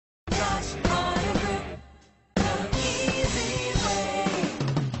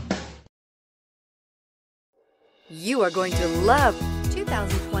You are going to love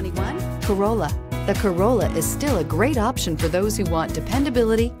 2021 Corolla. The Corolla is still a great option for those who want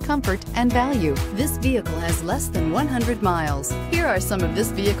dependability, comfort, and value. This vehicle has less than 100 miles. Here are some of this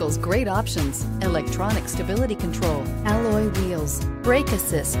vehicle's great options: electronic stability control, alloy wheels, brake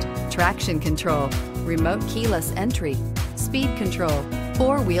assist, traction control, remote keyless entry, speed control,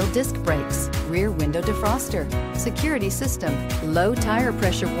 four-wheel disc brakes, rear window defroster, security system, low tire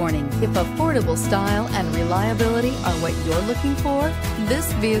pressure warning. If affordable style and reliability are what you're looking for,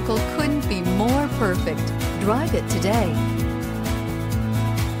 this vehicle couldn't be more perfect. Drive it today.